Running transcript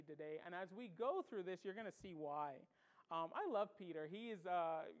today. And as we go through this, you're going to see why. I love Peter. He is,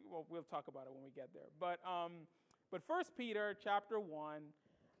 well, we'll talk about it when we get there. But 1 Peter chapter 1,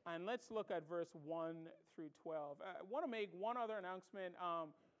 and let's look at verse 1 through 12. I want to make one other announcement.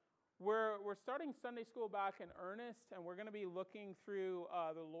 We're starting Sunday school back in earnest, and we're going to be looking through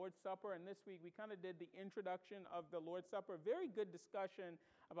the Lord's Supper. And this week we kind of did the introduction of the Lord's Supper. Very good discussion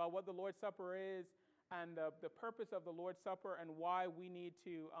about what the Lord's Supper is and the purpose of the Lord's Supper and why we need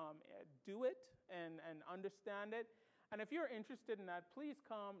to do it and understand it. And if you're interested in that, please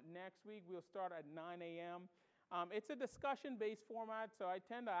come next week. We'll start at 9 a.m. It's a discussion-based format, so I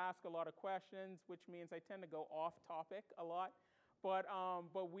tend to ask a lot of questions, which means I tend to go off topic a lot.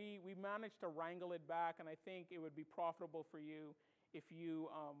 But we managed to wrangle it back, and I think it would be profitable for you if you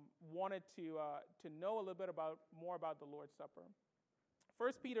wanted to know a little bit more about the Lord's Supper.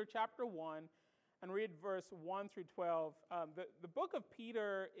 1 Peter chapter 1, and read verse 1 through 12. The book of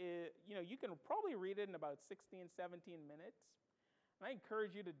Peter, is, you can probably read it in about 16, 17 minutes. And I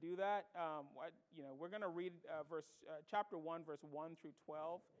encourage you to do that. We're going to read chapter 1, verse 1 through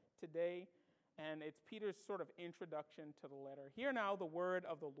 12 today. And it's Peter's sort of introduction to the letter. Hear now the word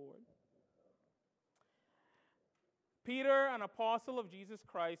of the Lord. Peter, an apostle of Jesus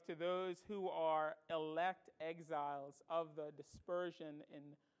Christ, to those who are elect exiles of the dispersion in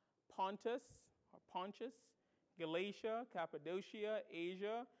Pontus, Galatia, Cappadocia,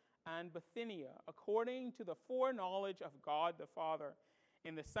 Asia, and Bithynia, according to the foreknowledge of God the Father,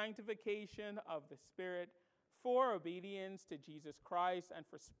 in the sanctification of the Spirit, for obedience to Jesus Christ and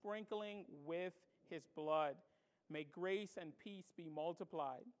for sprinkling with his blood. May grace and peace be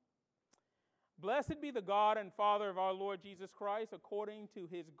multiplied. Blessed be the God and Father of our Lord Jesus Christ. According to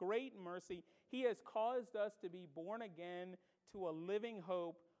his great mercy, he has caused us to be born again to a living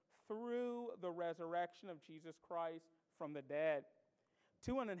hope through the resurrection of Jesus Christ from the dead,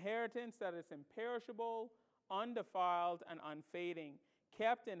 to an inheritance that is imperishable, undefiled, and unfading,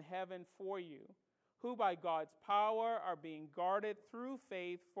 kept in heaven for you, who by God's power are being guarded through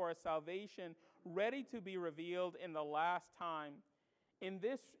faith for a salvation ready to be revealed in the last time. In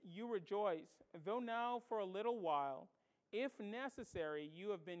this you rejoice, though now for a little while, if necessary, you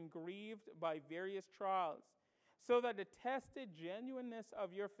have been grieved by various trials, so that the tested genuineness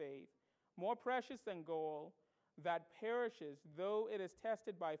of your faith, more precious than gold, that perishes though it is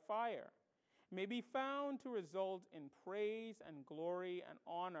tested by fire, may be found to result in praise and glory and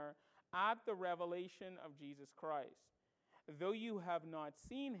honor at the revelation of Jesus Christ. Though you have not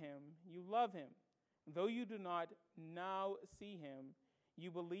seen him, you love him. Though you do not now see him,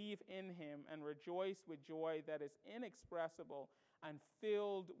 you believe in him and rejoice with joy that is inexpressible and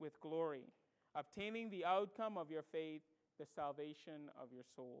filled with glory, obtaining the outcome of your faith, the salvation of your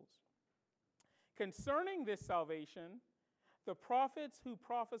souls. Concerning this salvation, the prophets who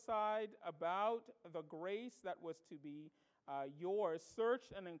prophesied about the grace that was to be yours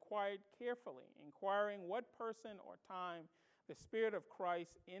searched and inquired carefully, inquiring what person or time the Spirit of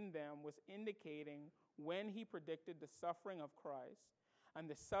Christ in them was indicating when he predicted the suffering of Christ and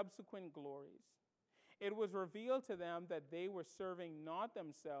the subsequent glories. It was revealed to them that they were serving not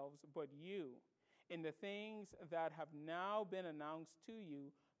themselves but you in the things that have now been announced to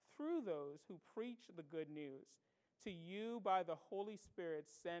you through those who preach the good news, to you by the Holy Spirit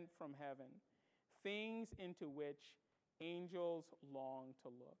sent from heaven, things into which angels long to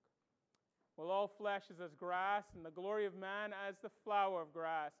look. Well, all flesh is as grass, and the glory of man as the flower of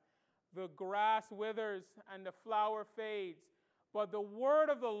grass. The grass withers and the flower fades, but the word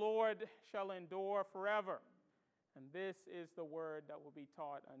of the Lord shall endure forever. And this is the word that will be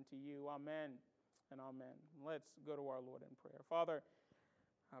taught unto you. Amen and amen. Let's go to our Lord in prayer. Father,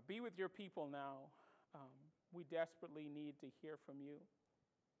 be with your people now. We desperately need to hear from you.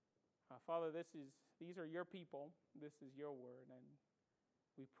 Father, these are your people. This is your word, and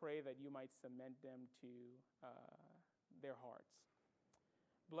we pray that you might cement them to their hearts.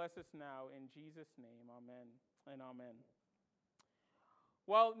 Bless us now in Jesus' name. Amen and amen.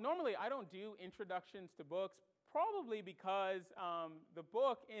 Well, normally I don't do introductions to books, probably because the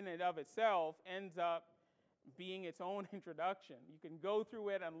book in and of itself ends up being its own introduction. You can go through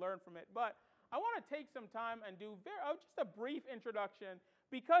it and learn from it, but I want to take some time and do just a brief introduction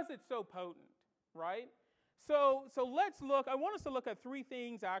because it's so potent, right? So let's look. I want us to look at three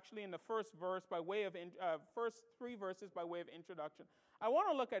things actually in the first verse by way of first three verses by way of introduction. I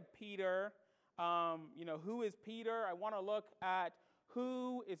want to look at Peter. Who is Peter? I want to look at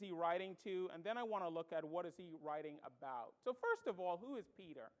who is he writing to, and then I want to look at what is he writing about. So first of all, who is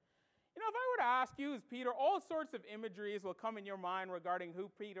Peter? If I were to ask you, who's Peter, all sorts of imageries will come in your mind regarding who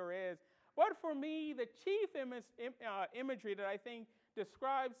Peter is. But for me, the chief imagery that I think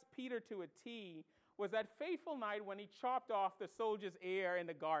describes Peter to a T was that fateful night when he chopped off the soldier's ear in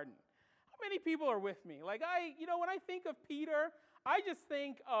the garden. How many people are with me? Like when I think of Peter, I just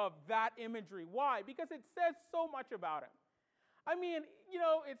think of that imagery. Why? Because it says so much about him. I mean,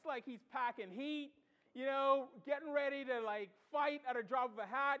 it's like he's packing heat, getting ready to fight at a drop of a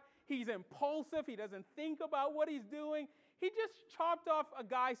hat. He's impulsive. He doesn't think about what he's doing. He just chopped off a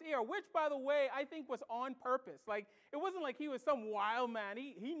guy's ear, which, by the way, I think was on purpose. It wasn't like he was some wild man.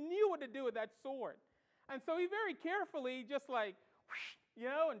 He knew what to do with that sword. And so he very carefully just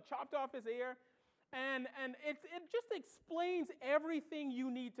and chopped off his ear. And it just explains everything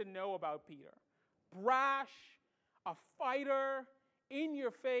you need to know about Peter. Brash, a fighter, in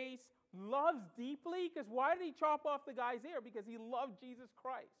your face, loves deeply. Because why did he chop off the guy's ear? Because he loved Jesus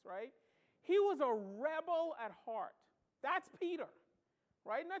Christ, right? He was a rebel at heart. That's Peter,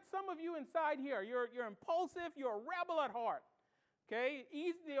 right? And that's some of you inside here. You're impulsive. You're a rebel at heart. Okay?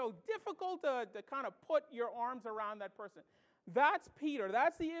 Easy, difficult to kind of put your arms around that person. That's Peter.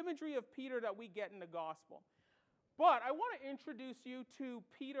 That's the imagery of Peter that we get in the gospel. But I want to introduce you to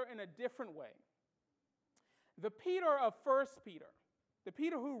Peter in a different way. The Peter of 1 Peter, the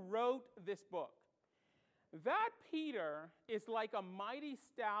Peter who wrote this book. That Peter is like a mighty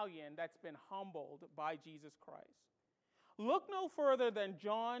stallion that's been humbled by Jesus Christ. Look no further than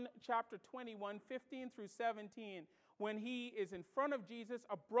John chapter 21, 15 through 17, when he is in front of Jesus,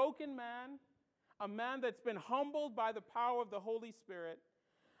 a broken man, a man that's been humbled by the power of the Holy Spirit,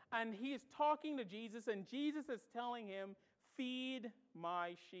 and he is talking to Jesus, and Jesus is telling him, feed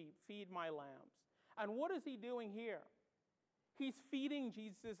my sheep, feed my lambs. And what is he doing here? He's feeding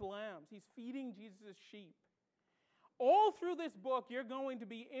Jesus' lambs. He's feeding Jesus' sheep. All through this book, you're going to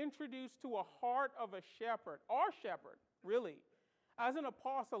be introduced to a heart of a shepherd, our shepherd, really. As an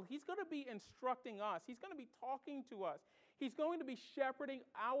apostle, he's going to be instructing us. He's going to be talking to us. He's going to be shepherding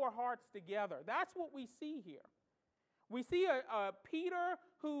our hearts together. That's what we see here. We see a Peter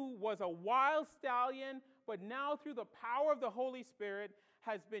who was a wild stallion, but now through the power of the Holy Spirit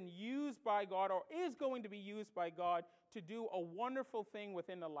has been used by God, or is going to be used by God, to do a wonderful thing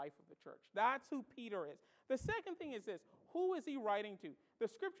within the life of the church. That's who Peter is. The second thing is this. Who is he writing to? The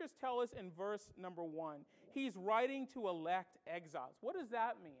scriptures tell us in verse number 1, he's writing to elect exiles. What does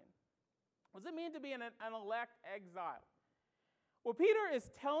that mean? What does it mean to be an elect exile? Well, Peter is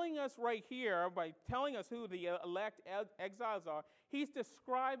telling us right here, by telling us who the elect exiles are, he's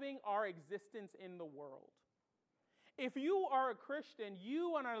describing our existence in the world. If you are a Christian,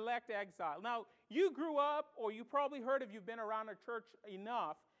 you are an elect exile. Now, you grew up, or you probably heard if you've been around a church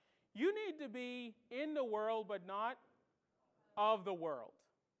enough, you need to be in the world, but not of the world.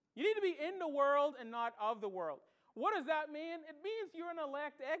 You need to be in the world and not of the world. What does that mean? It means you're an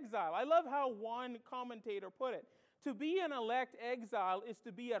elect exile. I love how one commentator put it. To be an elect exile is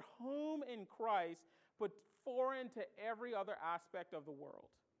to be at home in Christ, but foreign to every other aspect of the world.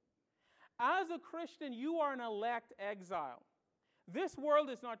 As a Christian, you are an elect exile. This world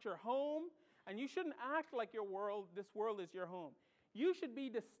is not your home, and you shouldn't act like this world is your home. You should be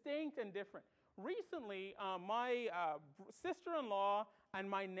distinct and different. Recently, my sister-in-law and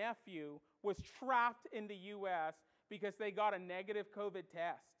my nephew was trapped in the U.S. because they got a negative COVID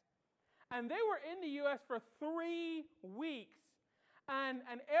test. And they were in the U.S. for 3 weeks. And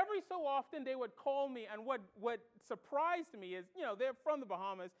every so often they would call me. And what surprised me is, they're from the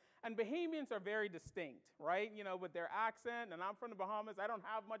Bahamas, and Bahamians are very distinct, right? With their accent. And I'm from the Bahamas. I don't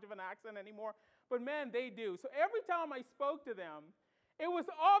have much of an accent anymore. But man, they do. So every time I spoke to them, it was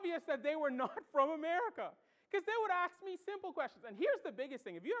obvious that they were not from America, because they would ask me simple questions. And here's the biggest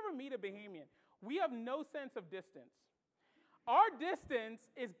thing. If you ever meet a Bahamian, we have no sense of distance. Our distance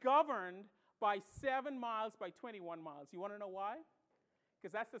is governed by 7 miles by 21 miles. You want to know why?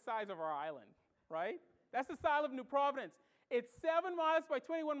 Because that's the size of our island, right? That's the size of New Providence. It's 7 miles by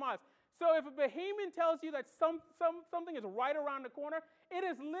 21 miles. So if a Bahamian tells you that something is right around the corner, it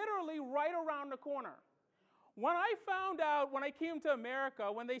is literally right around the corner. When I found out, when I came to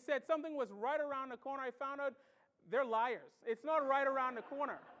America, when they said something was right around the corner, I found out they're liars. It's not right around the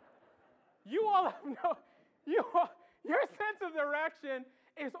corner. You all know, your sense of direction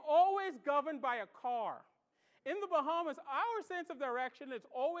is always governed by a car. In the Bahamas, our sense of direction is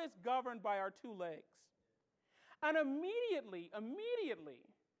always governed by our 2 legs. And immediately,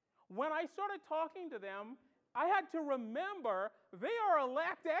 when I started talking to them, I had to remember they are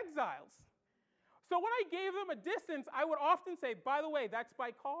elect exiles. So when I gave them a distance, I would often say, by the way, that's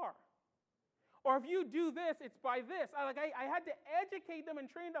by car. Or if you do this, it's by this. I had to educate them and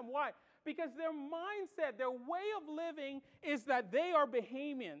train them. Why? Because their mindset, their way of living is that they are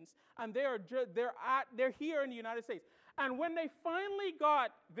Bahamians, and they're here in the United States. And when they finally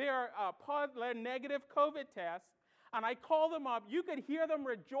got their negative COVID test, and I called them up, you could hear them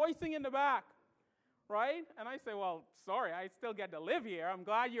rejoicing in the back, right? And I say, well, sorry, I still get to live here. I'm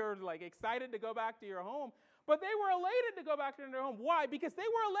glad you're like excited to go back to your home. But they were elated to go back to their home. Why? Because they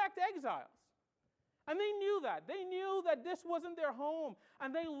were elect exiles. And they knew that. They knew that this wasn't their home,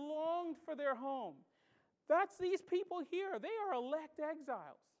 and they longed for their home. That's these people here. They are elect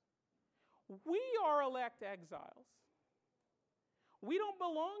exiles. We are elect exiles. We don't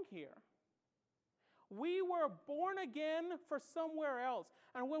belong here. We were born again for somewhere else.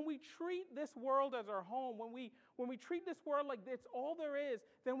 And when we treat this world as our home, when we treat this world like it's all there is,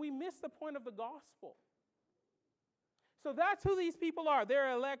 then we miss the point of the gospel. So that's who these people are.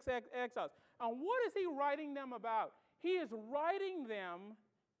 They're elect exiles. And what is he writing them about? He is writing them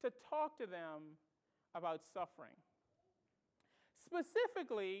to talk to them about suffering.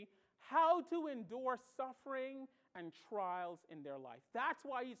 Specifically, how to endure suffering and trials in their life. That's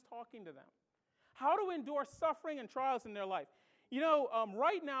why he's talking to them. How to endure suffering and trials in their life. You know,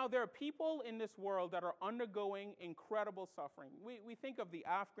 right now there are people in this world that are undergoing incredible suffering. We think of the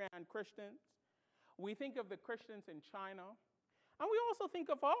Afghan Christians. We think of the Christians in China. And we also think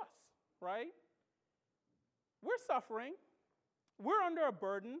of us, right? We're suffering. We're under a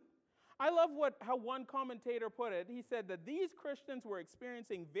burden. I love how one commentator put it. He said that these Christians were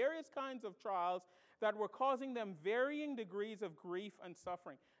experiencing various kinds of trials that were causing them varying degrees of grief and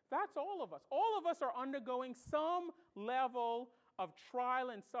suffering. That's all of us. All of us are undergoing some level of trial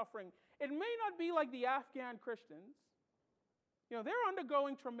and suffering. It may not be like the Afghan Christians. You know, they're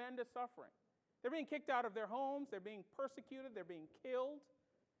undergoing tremendous suffering. They're being kicked out of their homes. They're being persecuted. They're being killed.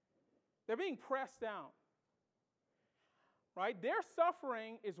 They're being pressed down. Right? Their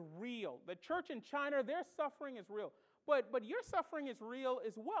suffering is real. The church in China, their suffering is real. But your suffering is real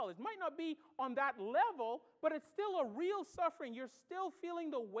as well. It might not be on that level, but it's still a real suffering. You're still feeling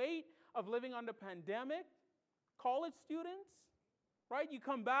the weight of living under pandemic. College students, right? You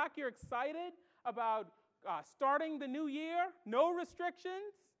come back, you're excited about starting the new year, no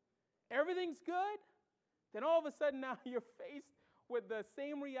restrictions, everything's good. Then all of a sudden now you're faced with the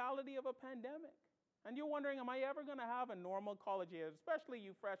same reality of a pandemic. And you're wondering, am I ever going to have a normal college year, especially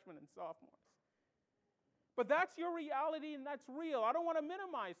you freshmen and sophomores? But that's your reality, and that's real. I don't want to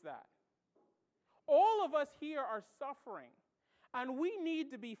minimize that. All of us here are suffering, and we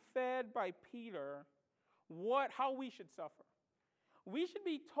need to be fed by Peter how we should suffer. We should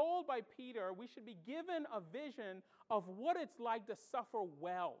be told by Peter, we should be given a vision of what it's like to suffer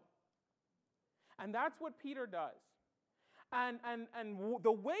well. And that's what Peter does. And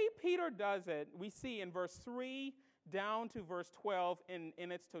the way Peter does it, we see in verse 3 down to verse 12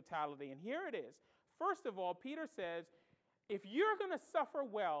 in its totality. And here it is. First of all, Peter says, if you're going to suffer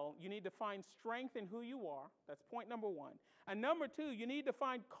well, you need to find strength in who you are. That's point number one. And number two, you need to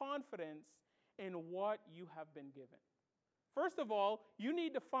find confidence in what you have been given. First of all, you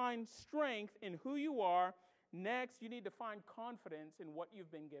need to find strength in who you are. Next, you need to find confidence in what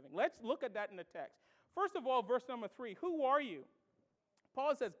you've been given. Let's look at that in the text. First of all, verse number 3, who are you?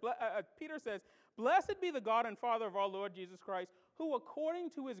 Peter says, blessed be the God and Father of our Lord Jesus Christ, who according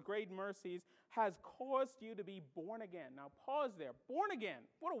to his great mercies has caused you to be born again. Now pause there. Born again.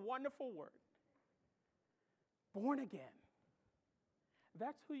 What a wonderful word. Born again.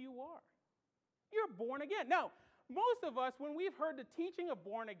 That's who you are. You're born again. Now, most of us, when we've heard the teaching of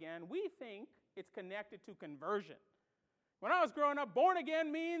born again, we think it's connected to conversion. When I was growing up, born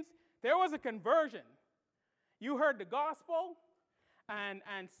again means there was a conversion. You heard the gospel, and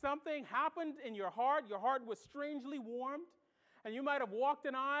something happened in your heart. Your heart was strangely warmed, and you might have walked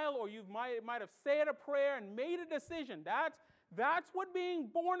an aisle, or you might have said a prayer and made a decision. That's what being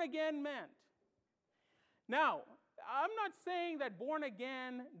born again meant. Now, I'm not saying that born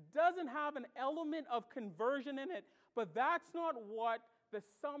again doesn't have an element of conversion in it, but that's not what the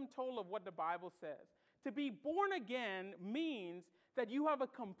sum total of what the Bible says. To be born again means that you have a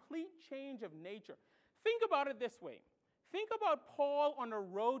complete change of nature. Think about it this way. Think about Paul on the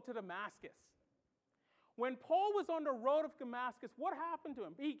road to Damascus. When Paul was on the road of Damascus, what happened to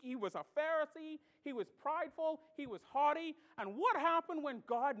him? He was a Pharisee, he was prideful, he was haughty, and what happened when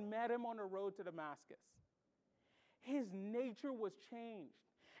God met him on the road to Damascus? His nature was changed.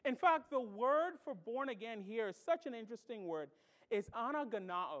 In fact, the word for born again here is such an interesting word. It's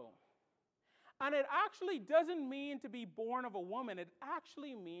anaganao. And it actually doesn't mean to be born of a woman. It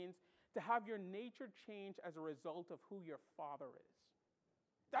actually means to have your nature change as a result of who your father is.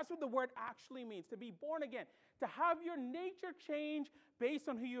 That's what the word actually means, to be born again. To have your nature change based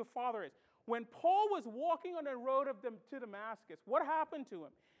on who your father is. When Paul was walking on the road to Damascus, what happened to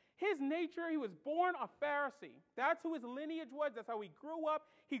him? His nature, he was born a Pharisee. That's who his lineage was. That's how he grew up.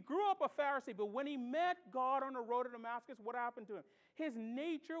 He grew up a Pharisee, but when he met God on the road to Damascus, what happened to him? His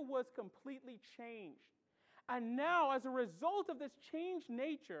nature was completely changed. And now, as a result of this changed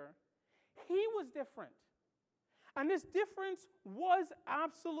nature, he was different. And this difference was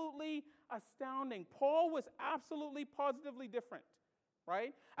absolutely astounding. Paul was absolutely, positively different,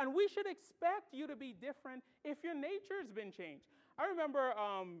 right? And we should expect you to be different if your nature has been changed. I remember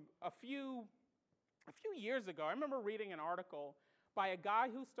a few years ago, I remember reading an article by a guy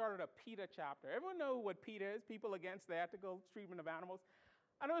who started a PETA chapter. Everyone know what PETA is? People Against the Ethical Treatment of Animals.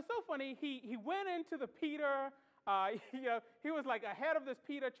 And it was so funny. He went into the PETA, he was like ahead of this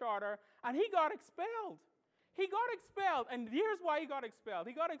PETA charter, and he got expelled. He got expelled, and here's why he got expelled.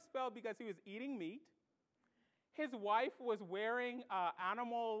 He got expelled because he was eating meat. His wife was wearing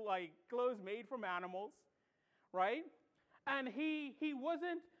animal clothes made from animals, right? And he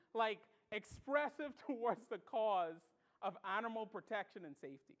wasn't expressive towards the cause of animal protection and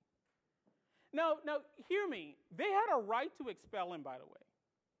safety. Now hear me. They had a right to expel him, by the way.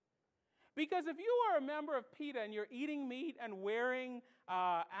 Because if you are a member of PETA and you're eating meat and wearing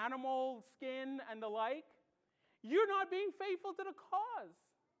animal skin and the like, you're not being faithful to the cause.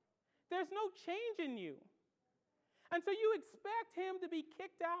 There's no change in you. And so you expect him to be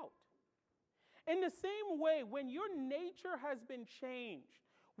kicked out. In the same way, when your nature has been changed,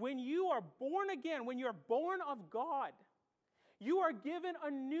 when you are born again, when you're born of God, you are given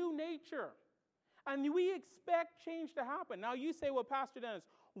a new nature. And we expect change to happen. Now you say, well, Pastor Dennis,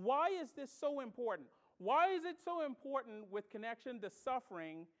 why is this so important? Why is it so important with connection to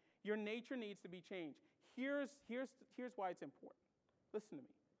suffering? Your nature needs to be changed. Here's why it's important. Listen to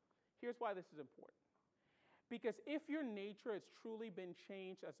me. Here's why this is important. Because if your nature has truly been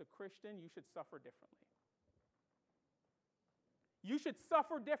changed as a Christian, you should suffer differently. You should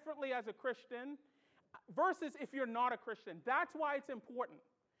suffer differently as a Christian versus if you're not a Christian. That's why it's important.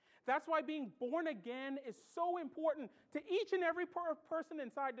 That's why being born again is so important to each and every person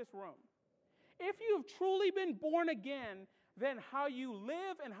inside this room. If you've truly been born again, then how you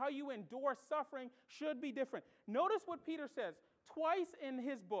live and how you endure suffering should be different. Notice what Peter says twice in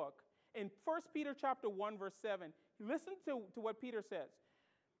his book. In 1 Peter chapter 1, verse 7, listen to what Peter says.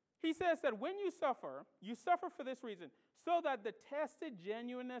 He says that when you suffer for this reason, so that the tested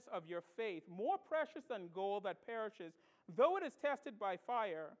genuineness of your faith, more precious than gold that perishes, though it is tested by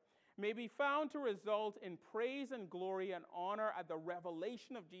fire, may be found to result in praise and glory and honor at the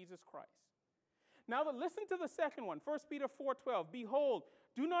revelation of Jesus Christ. Now listen to the second one, 1 Peter 4:12. Behold,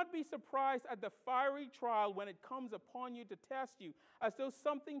 do not be surprised at the fiery trial when it comes upon you to test you, as though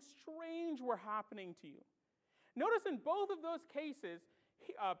something strange were happening to you. Notice in both of those cases,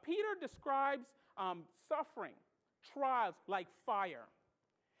 Peter describes suffering, trials like fire,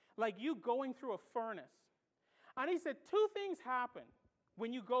 like you going through a furnace. And he said two things happen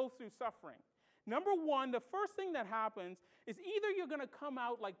when you go through suffering. Number one, the first thing that happens is either you're going to come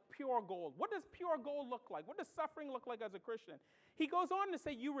out like pure gold. What does pure gold look like? What does suffering look like as a Christian? He goes on to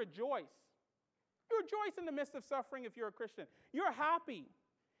say you rejoice. You rejoice in the midst of suffering if you're a Christian. You're happy.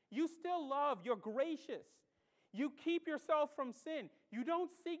 You still love. You're gracious. You keep yourself from sin. You don't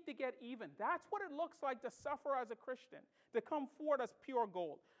seek to get even. That's what it looks like to suffer as a Christian, to come forward as pure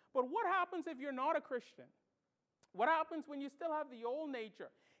gold. But what happens if you're not a Christian? What happens when you still have the old nature?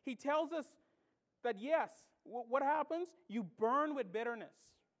 He tells us that yes, what happens? You burn with bitterness.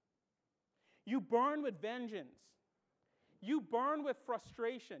 You burn with vengeance. You burn with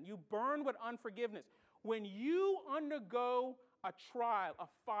frustration. You burn with unforgiveness. When you undergo a trial, a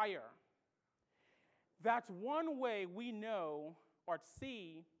fire, that's one way we know or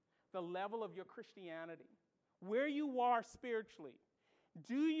see the level of your Christianity, where you are spiritually.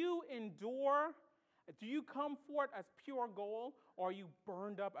 Do you endure? Do you come forth as pure gold, or are you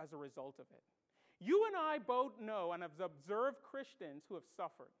burned up as a result of it? You and I both know and have observed Christians who have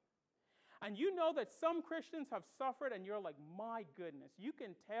suffered. And you know that some Christians have suffered and you're like, my goodness, you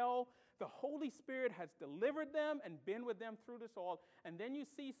can tell the Holy Spirit has delivered them and been with them through this all. And then you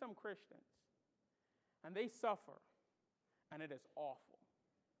see some Christians and they suffer and it is awful.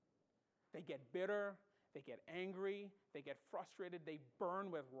 They get bitter, they get angry, they get frustrated, they burn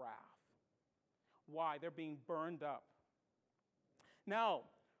with wrath. Why? They're being burned up. Now,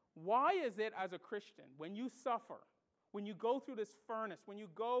 why is it as a Christian, when you suffer, when you go through this furnace, when you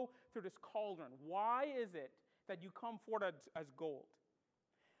go through this cauldron, why is it that you come forth as gold?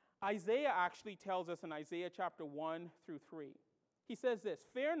 Isaiah actually tells us in Isaiah chapter 1 through 3. He says this,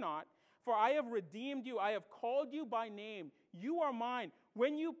 fear not, for I have redeemed you. I have called you by name. You are mine.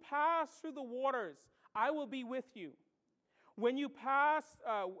 When you pass through the waters, I will be with you. When you pass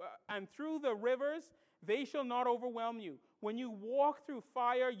and through the rivers, they shall not overwhelm you. When you walk through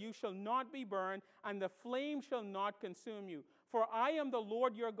fire, you shall not be burned, and the flame shall not consume you. For I am the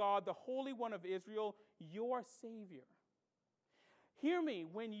Lord your God, the Holy One of Israel, your Savior. Hear me,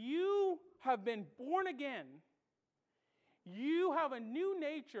 when you have been born again, you have a new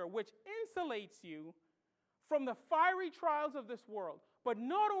nature which insulates you from the fiery trials of this world. But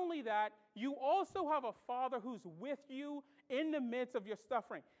not only that, you also have a Father who's with you in the midst of your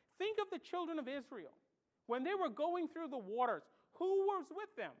suffering. Think of the children of Israel. When they were going through the waters, who was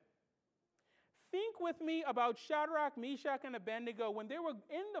with them? Think with me about Shadrach, Meshach, and Abednego. When they were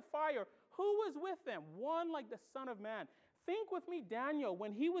in the fire, who was with them? One like the Son of Man. Think with me, Daniel,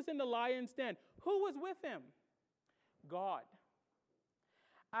 when he was in the lion's den, who was with him? God.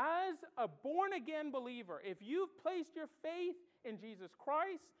 As a born-again believer, if you've placed your faith in Jesus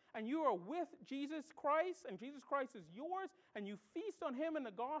Christ, and you are with Jesus Christ, and Jesus Christ is yours, and you feast on him in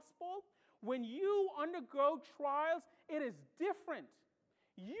the gospel, when you undergo trials, it is different.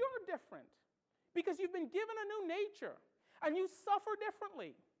 You're different because you've been given a new nature, and you suffer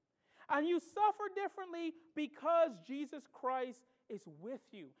differently. And you suffer differently because Jesus Christ is with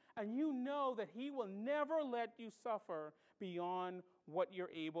you, and you know that he will never let you suffer beyond what you're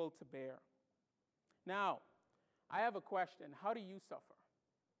able to bear. Now, I have a question. How do you suffer?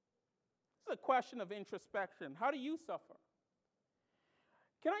 This is a question of introspection. How do you suffer?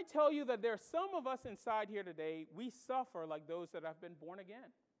 Can I tell you that there are some of us inside here today, we suffer like those that have been born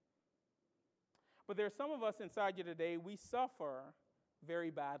again. But there are some of us inside here today, we suffer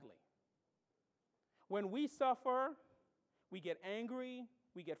very badly. When we suffer, we get angry,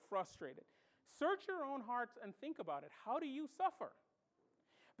 we get frustrated. Search your own hearts and think about it. How do you suffer?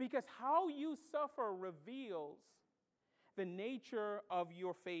 Because how you suffer reveals the nature of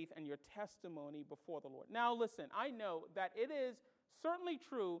your faith and your testimony before the Lord. Now listen, I know that it is certainly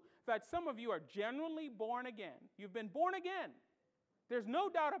true that some of you are genuinely born again. You've been born again. There's no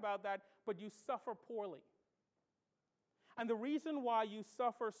doubt about that, but you suffer poorly. And the reason why you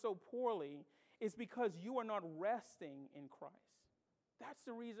suffer so poorly is because you are not resting in Christ. That's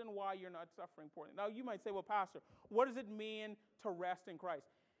the reason why you're not suffering poorly. Now you might say, well, Pastor, what does it mean to rest in Christ?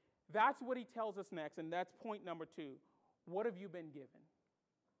 That's what he tells us next, and that's point number 2. What have you been given?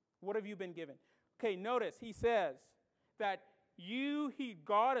 What have you been given? Okay, notice he says that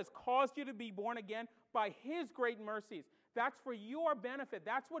God has caused you to be born again by his great mercies. That's for your benefit.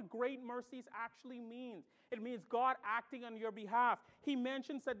 That's what great mercies actually means. It means God acting on your behalf. He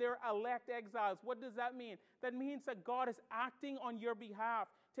mentions that they're elect exiles. What does that mean? That means that God is acting on your behalf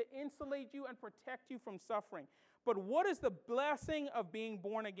to insulate you and protect you from suffering. But what is the blessing of being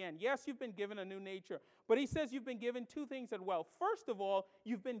born again? Yes, you've been given a new nature, but he says you've been given 2 things as well. First of all,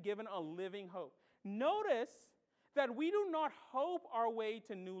 you've been given a living hope. Notice that we do not hope our way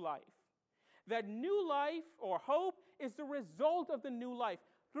to new life. That new life or hope is the result of the new life,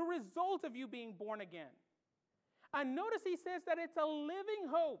 the result of you being born again. And notice he says that it's a living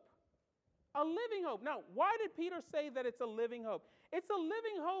hope. A living hope. Now, why did Peter say that it's a living hope? It's a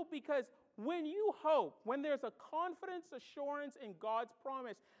living hope because when you hope, when there's a confidence, assurance in God's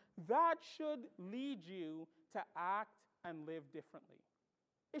promise, that should lead you to act and live differently.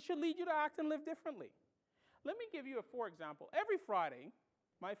 It should lead you to act and live differently. Let me give you a for example. Every Friday,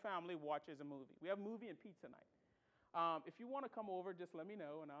 my family watches a movie. We have movie and pizza night. If you want to come over, just let me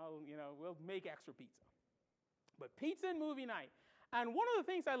know, and we'll make extra pizza. But pizza and movie night. And one of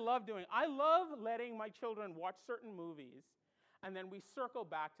the things I love doing, I love letting my children watch certain movies, and then we circle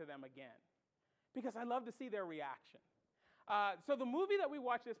back to them again, because I love to see their reaction. So the movie that we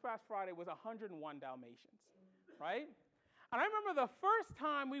watched this past Friday was 101 Dalmatians, right? And I remember the first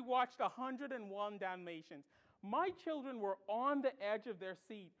time we watched 101 Dalmatians, my children were on the edge of their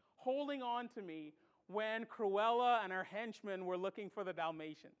seat, holding on to me when Cruella and her henchmen were looking for the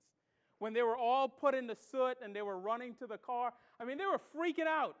Dalmatians. When they were all put in the soot and they were running to the car. I mean, they were freaking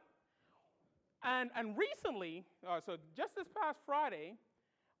out. And recently, so just this past Friday,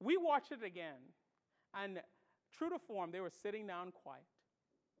 we watched it again. And true to form, they were sitting down quiet.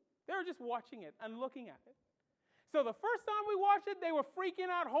 They were just watching it and looking at it. So the first time we watched it, they were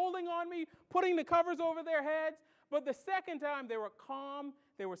freaking out, holding on me, putting the covers over their heads. But the second time, they were calm.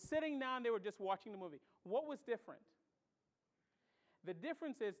 They were sitting down. They were just watching the movie. What was different? The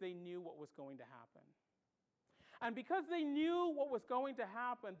difference is they knew what was going to happen. And because they knew what was going to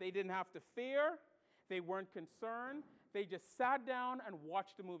happen, they didn't have to fear. They weren't concerned. They just sat down and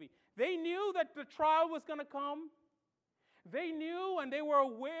watched the movie. They knew that the trial was going to come. They knew and they were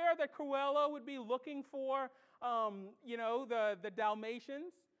aware that Cruella would be looking for, the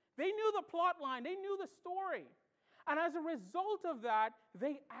Dalmatians. They knew the plot line. They knew the story. And as a result of that,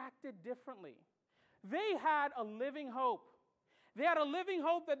 they acted differently. They had a living hope. They had a living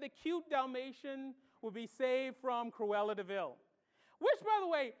hope that the cute Dalmatian would be saved from Cruella de Vil. Which, by the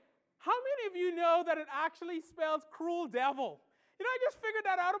way, how many of you know that it actually spells cruel devil? You know, I just figured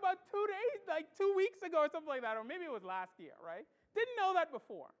that out about 2 days, like 2 weeks ago or something like that, or maybe it was last year, right? Didn't know that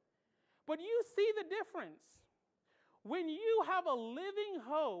before. But you see the difference. When you have a living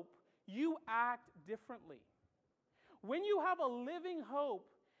hope, you act differently. When you have a living hope,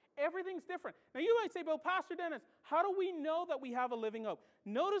 everything's different. Now you might say, well, Pastor Dennis, how do we know that we have a living hope?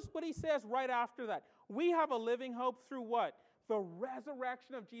 Notice what he says right after that. We have a living hope through what? The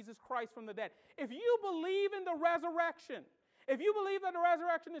resurrection of Jesus Christ from the dead. If you believe in the resurrection, if you believe that the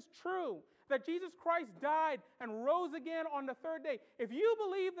resurrection is true, that Jesus Christ died and rose again on the third day, if you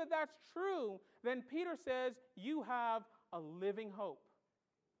believe that that's true, then Peter says you have a living hope.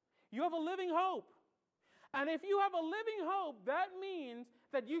 You have a living hope. And if you have a living hope, that means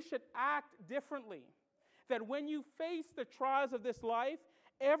that you should act differently. That when you face the trials of this life,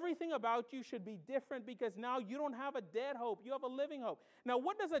 everything about you should be different because now you don't have a dead hope. You have a living hope. Now,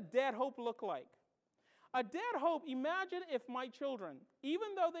 what does a dead hope look like? A dead hope, imagine if my children, even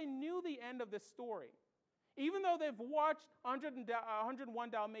though they knew the end of this story, even though they've watched 101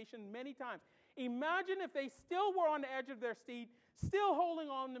 Dalmatians many times, imagine if they still were on the edge of their seat, still holding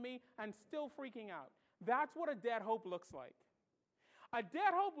on to me, and still freaking out. That's what a dead hope looks like. A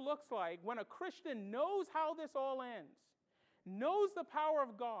dead hope looks like when a Christian knows how this all ends, knows the power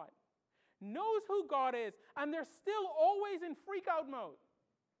of God, knows who God is, and they're still always in freak-out mode.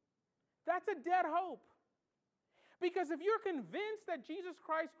 That's a dead hope. Because if you're convinced that Jesus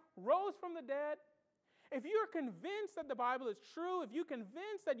Christ rose from the dead, if you're convinced that the Bible is true, if you're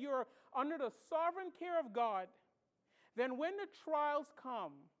convinced that you're under the sovereign care of God, then when the trials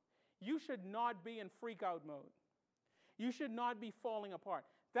come, you should not be in freak-out mode. You should not be falling apart.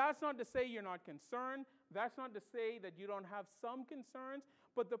 That's not to say you're not concerned. That's not to say that you don't have some concerns.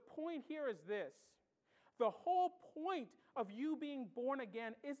 But the point here is this. The whole point of you being born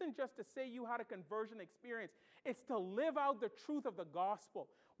again isn't just to say you had a conversion experience. It's to live out the truth of the gospel.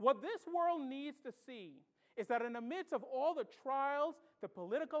 What this world needs to see is that in the midst of all the trials, the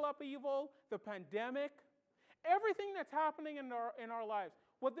political upheaval, the pandemic, everything that's happening in our lives,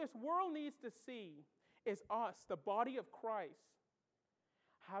 what this world needs to see is us, the body of Christ,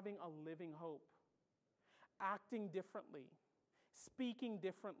 having a living hope, acting differently, speaking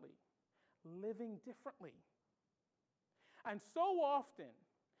differently, living differently. And so often,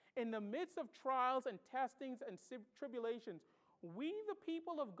 in the midst of trials and testings and tribulations, we, the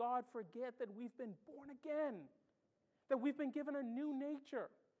people of God, forget that we've been born again, that we've been given a new nature.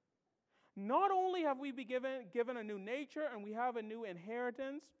 Not only have we been given a new nature and we have a new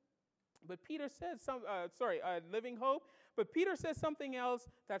inheritance, but Peter says living hope. But Peter says something else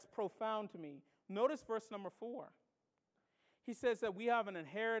that's profound to me. Notice verse number 4. He says that we have an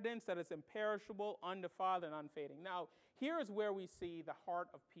inheritance that is imperishable, undefiled, and unfading. Now, here is where we see the heart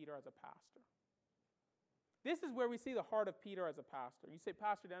of Peter as a pastor. This is where we see the heart of Peter as a pastor. You say,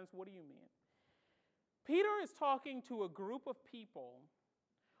 Pastor Dennis, what do you mean? Peter is talking to a group of people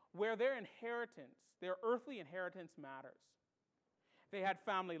where their inheritance, their earthly inheritance matters. They had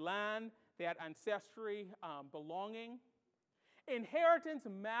family land, they had ancestry, belonging. Inheritance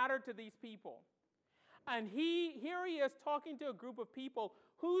mattered to these people. And here he is talking to a group of people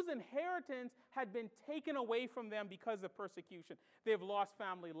whose inheritance had been taken away from them because of persecution. They've lost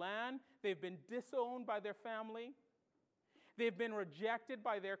family land, they've been disowned by their family, they've been rejected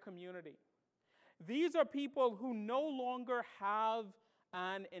by their community. These are people who no longer have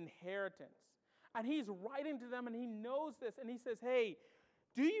an inheritance. And he's writing to them and he knows this and he says, hey,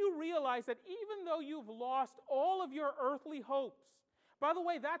 do you realize that even though you've lost all of your earthly hopes, by the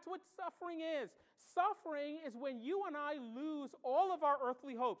way, that's what suffering is. Suffering is when you and I lose all of our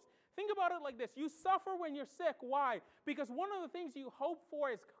earthly hopes. Think about it like this. You suffer when you're sick. Why? Because one of the things you hope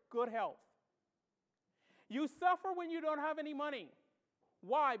for is good health. You suffer when you don't have any money.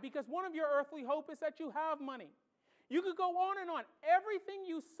 Why? Because one of your earthly hope is that you have money. You could go on and on. Everything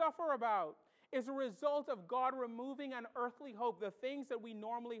you suffer about is a result of God removing an earthly hope, the things that we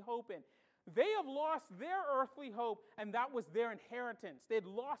normally hope in. They have lost their earthly hope, and that was their inheritance. They'd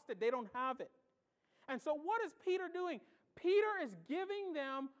lost it. They don't have it. And so what is Peter doing? Peter is giving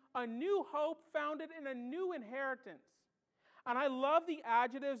them a new hope founded in a new inheritance. And I love the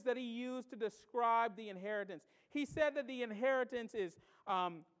adjectives that he used to describe the inheritance. He said that the inheritance is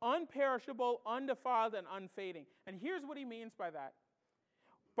unperishable, undefiled, and unfading. And here's what he means by that.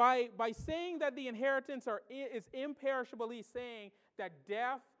 By saying that the inheritance is imperishable, he's saying that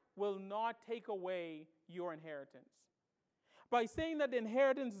death will not take away your inheritance. By saying that the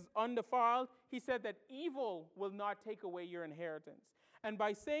inheritance is undefiled, he said that evil will not take away your inheritance. And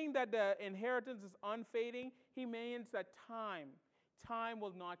by saying that the inheritance is unfading, he means that time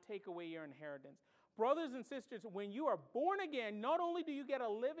will not take away your inheritance. Brothers and sisters, when you are born again, not only do you get a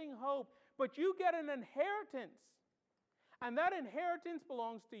living hope, but you get an inheritance. And that inheritance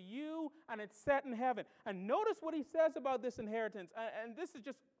belongs to you, and it's set in heaven. And notice what he says about this inheritance, and this is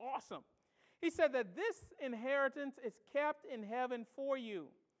just awesome. He said that this inheritance is kept in heaven for you.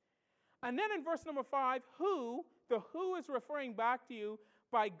 And then in verse number 5, the who is referring back to you,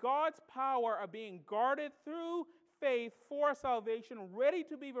 by God's power are being guarded through faith for salvation, ready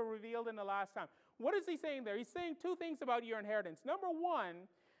to be revealed in the last time. What is he saying there? He's saying two things about your inheritance. Number one,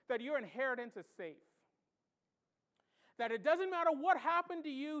 that your inheritance is safe. That it doesn't matter what happened to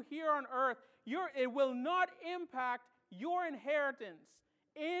you here on earth, it will not impact your inheritance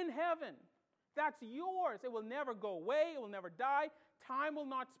in heaven. That's yours. It will never go away. It will never die. Time will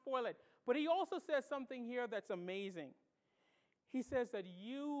not spoil it. But he also says something here that's amazing. He says that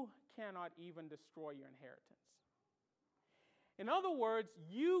you cannot even destroy your inheritance. In other words,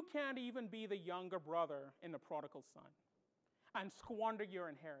 you can't even be the younger brother in the prodigal son and squander your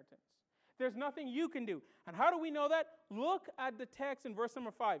inheritance. There's nothing you can do. And how do we know that? Look at the text in verse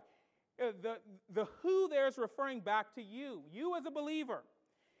number 5. The who there is referring back to you as a believer.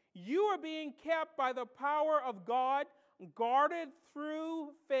 You are being kept by the power of God, guarded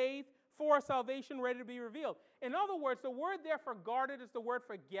through faith for salvation ready to be revealed. In other words, the word there for guarded is the word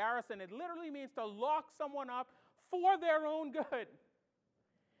for garrison. It literally means to lock someone up for their own good.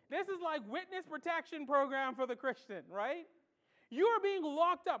 This is like witness protection program for the Christian, right? You are being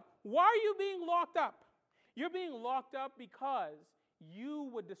locked up. Why are you being locked up? You're being locked up because you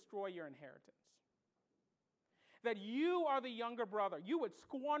would destroy your inheritance. That you are the younger brother. You would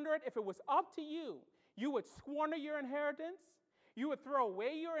squander it if it was up to you. You would squander your inheritance. You would throw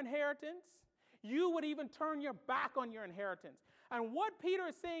away your inheritance. You would even turn your back on your inheritance. And what Peter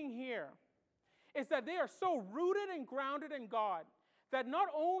is saying here is that they are so rooted and grounded in God that not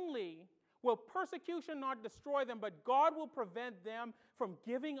only will persecution not destroy them, but God will prevent them from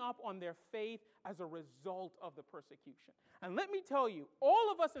giving up on their faith as a result of the persecution. And let me tell you,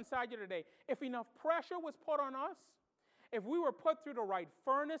 all of us inside here today, if enough pressure was put on us, if we were put through the right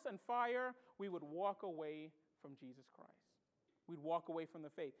furnace and fire, we would walk away from Jesus Christ. We'd walk away from the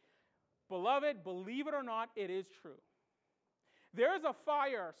faith. Beloved, believe it or not, it is true. There's a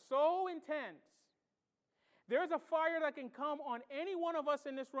fire so intense. There's a fire that can come on any one of us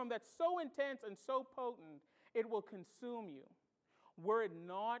in this room that's so intense and so potent, it will consume you, were it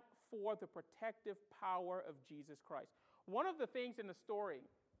not for the protective power of Jesus Christ. One of the things in the story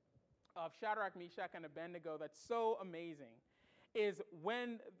of Shadrach, Meshach, and Abednego that's so amazing is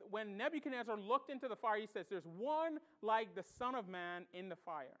when Nebuchadnezzar looked into the fire, he says, there's one like the Son of Man in the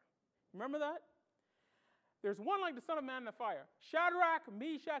fire. Remember that? There's one like the Son of Man in the fire. Shadrach,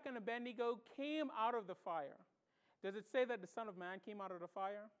 Meshach, and Abednego came out of the fire. Does it say that the Son of Man came out of the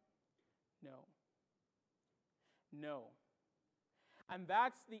fire? No. No. And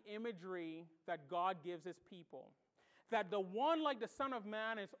that's the imagery that God gives his people. That the one like the Son of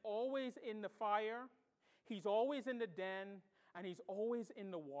Man is always in the fire, he's always in the den, and he's always in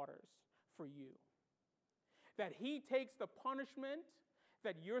the waters for you. That he takes the punishment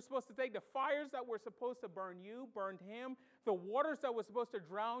that you're supposed to take. The fires that were supposed to burn you, burned him. The waters that were supposed to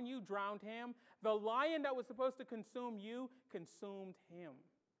drown you, drowned him. The lion that was supposed to consume you, consumed him.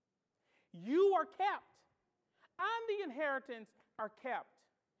 You are kept, and the inheritance are kept.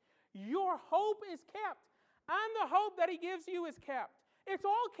 Your hope is kept, and the hope that he gives you is kept. It's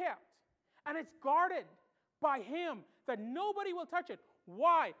all kept, and it's guarded by him, that nobody will touch it.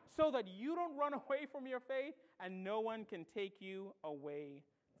 Why? So that you don't run away from your faith, and no one can take you away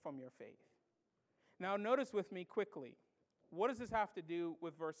from your faith. Now notice with me quickly, what does this have to do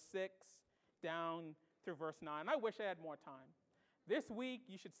with verse 6 down through verse 9? I wish I had more time. This week,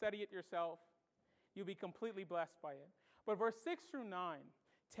 you should study it yourself. You'll be completely blessed by it. But verse 6 through 9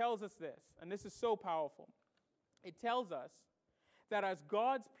 tells us this, and this is so powerful. It tells us that as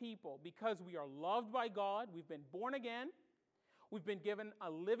God's people, because we are loved by God, we've been born again, we've been given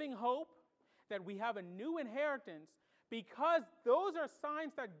a living hope, that we have a new inheritance, because those are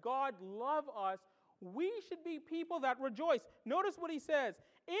signs that God loves us, we should be people that rejoice. Notice what he says,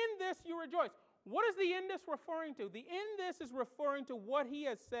 in this you rejoice. What is the in this referring to? The in this is referring to what he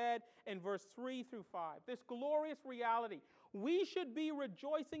has said in verse 3 through 5, this glorious reality. We should be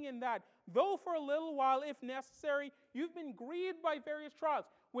rejoicing in that, though for a little while, if necessary, you've been grieved by various trials.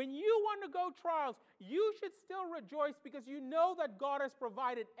 When you undergo trials, you should still rejoice because you know that God has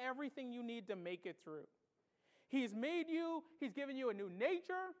provided everything you need to make it through. He's made you. He's given you a new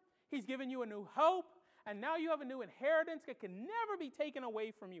nature. He's given you a new hope. And now you have a new inheritance that can never be taken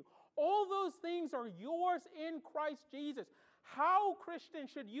away from you. All those things are yours in Christ Jesus. How, Christian,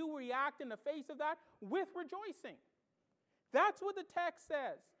 should you react in the face of that? With rejoicing. That's what the text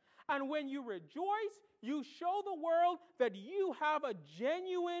says. And when you rejoice, you show the world that you have a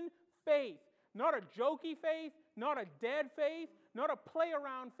genuine faith. Not a jokey faith, not a dead faith, not a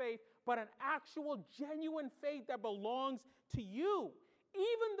play-around faith, but an actual genuine faith that belongs to you,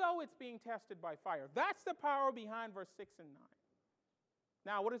 even though it's being tested by fire. That's the power behind verse 6 and 9.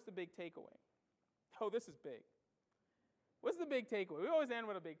 Now, what is the big takeaway? Oh, this is big. What's the big takeaway? We always end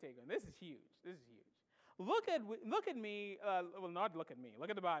with a big takeaway. This is huge. This is huge. Look at me. Well, not look at me. Look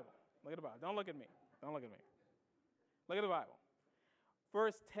at the Bible. Look at the Bible. Don't look at me. Don't look at me. Look at the Bible.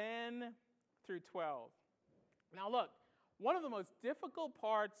 Verse 10 through 12. Now look, one of the most difficult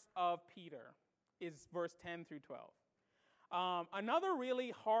parts of Peter is verse 10 through 12. Another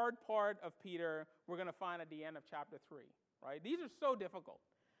really hard part of Peter we're going to find at the end of chapter 3. Right? These are so difficult.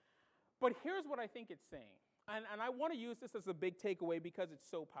 But here's what I think it's saying. And I want to use this as a big takeaway because it's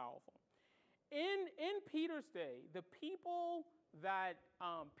so powerful. In Peter's day, the people that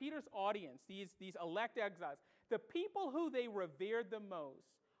Peter's audience, these elect exiles, the people who they revered the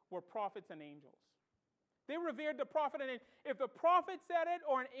most were prophets and angels. They revered the prophet and angel. If the prophet said it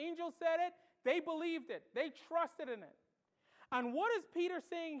or an angel said it, they believed it. They trusted in it. And what is Peter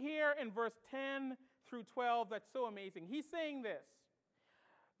saying here in verse 10 through 12 that's so amazing? He's saying this.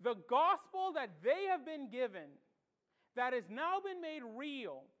 The gospel that they have been given, that has now been made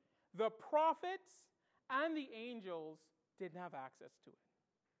real, the prophets and the angels didn't have access to it.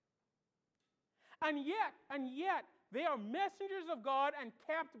 And yet, they are messengers of God and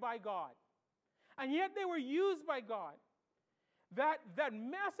kept by God. And yet they were used by God. That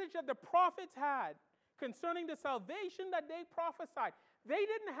message that the prophets had concerning the salvation that they prophesied, they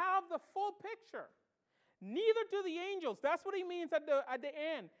didn't have the full picture. Neither do the angels. That's what he means at the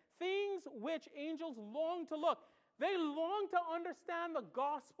end. Things which angels long to look. They long to understand the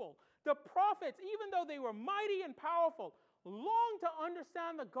gospel. The prophets, even though they were mighty and powerful, long to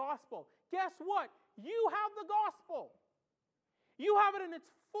understand the gospel. Guess what? You have the gospel. You have it in its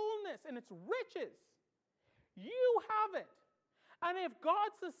fullness, in its riches. You have it. And if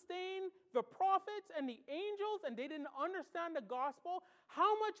God sustained the prophets and the angels and they didn't understand the gospel,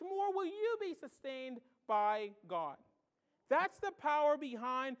 how much more will you be sustained by God? That's the power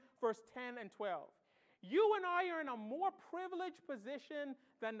behind verse 10 and 12. You and I are in a more privileged position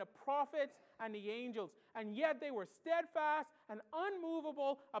than the prophets and the angels, and yet they were steadfast and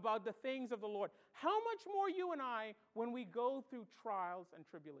unmovable about the things of the Lord. How much more you and I when we go through trials and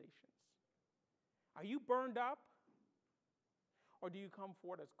tribulations? Are you burned up? Or do you come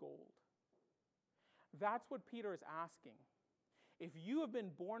forth as gold? That's what Peter is asking. If you have been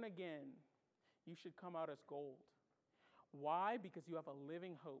born again, you should come out as gold. Why? Because you have a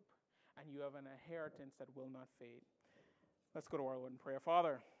living hope and you have an inheritance that will not fade. Let's go to our Lord in prayer.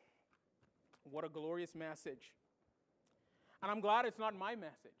 Father, what a glorious message. And I'm glad it's not my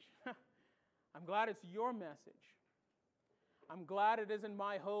message. I'm glad it's your message. I'm glad it isn't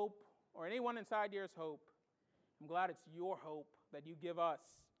my hope or anyone inside here's hope. I'm glad it's your hope that you give us,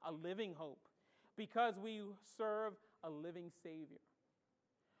 a living hope, because we serve a living Savior.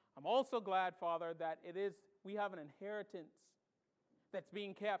 I'm also glad, Father, that we have an inheritance that's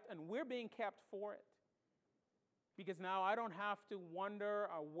being kept, and we're being kept for it. Because now I don't have to wonder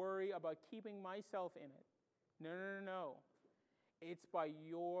or worry about keeping myself in it. No. It's by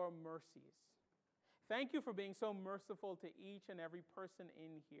your mercies. Thank you for being so merciful to each and every person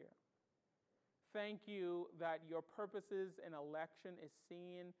in here. Thank you that your purposes in election is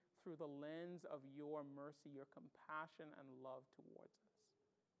seen through the lens of your mercy, your compassion and love towards us.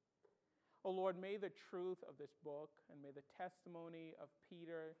 Oh Lord, may the truth of this book and may the testimony of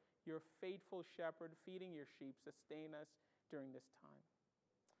Peter, your faithful shepherd, feeding your sheep, sustain us during this time.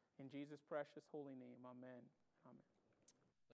 In Jesus' precious holy name, amen. Amen.